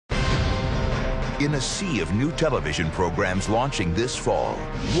In a sea of new television programs launching this fall,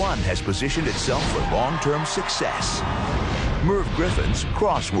 one has positioned itself for long-term success. Merv Griffin's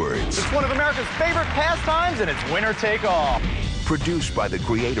Crosswords. It's one of America's favorite pastimes, and it's winner take all. Produced by the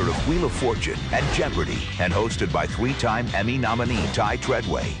creator of Wheel of Fortune and Jeopardy, and hosted by three-time Emmy nominee Ty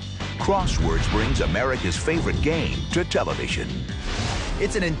Treadway, Crosswords brings America's favorite game to television.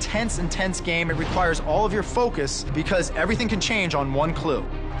 It's an intense game. It requires all of your focus because everything can change on one clue.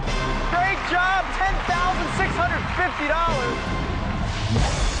 Great job,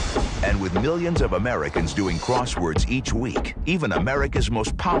 $10,650. And with millions of Americans doing crosswords each week, even America's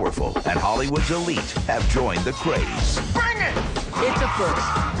most powerful and Hollywood's elite have joined the craze. Bring it! It's a first.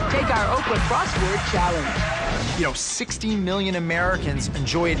 Take our Oprah Crossword Challenge. 60 million Americans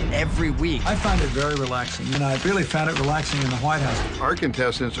enjoy it every week. I find it very relaxing, and I really found it relaxing in the White House. Our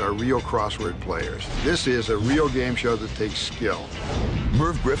contestants are real crossword players. This is a real game show that takes skill.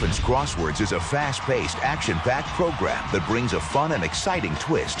 Merv Griffin's Crosswords is a fast-paced, action-packed program that brings a fun and exciting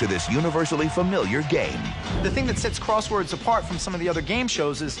twist to this universally familiar game. The thing that sets Crosswords apart from some of the other game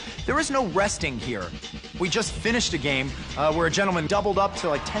shows is there is no resting here. We just finished a game where a gentleman doubled up to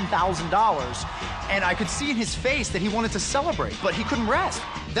like $10,000, and I could see in his face that he wanted to celebrate, but he couldn't rest.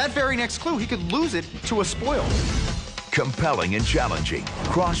 That very next clue, he could lose it to a spoil. Compelling and challenging,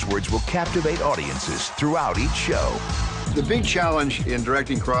 Crosswords will captivate audiences throughout each show. The big challenge in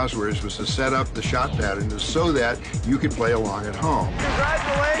directing Crosswords was to set up the shot pattern so that you could play along at home.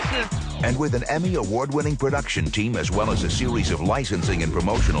 Congratulations! And with an Emmy award-winning production team as well as a series of licensing and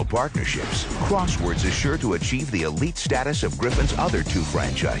promotional partnerships, Crosswords is sure to achieve the elite status of Griffin's other two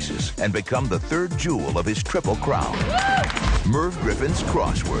franchises and become the third jewel of his triple crown. Merv Griffin's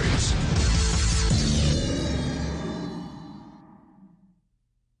Crosswords.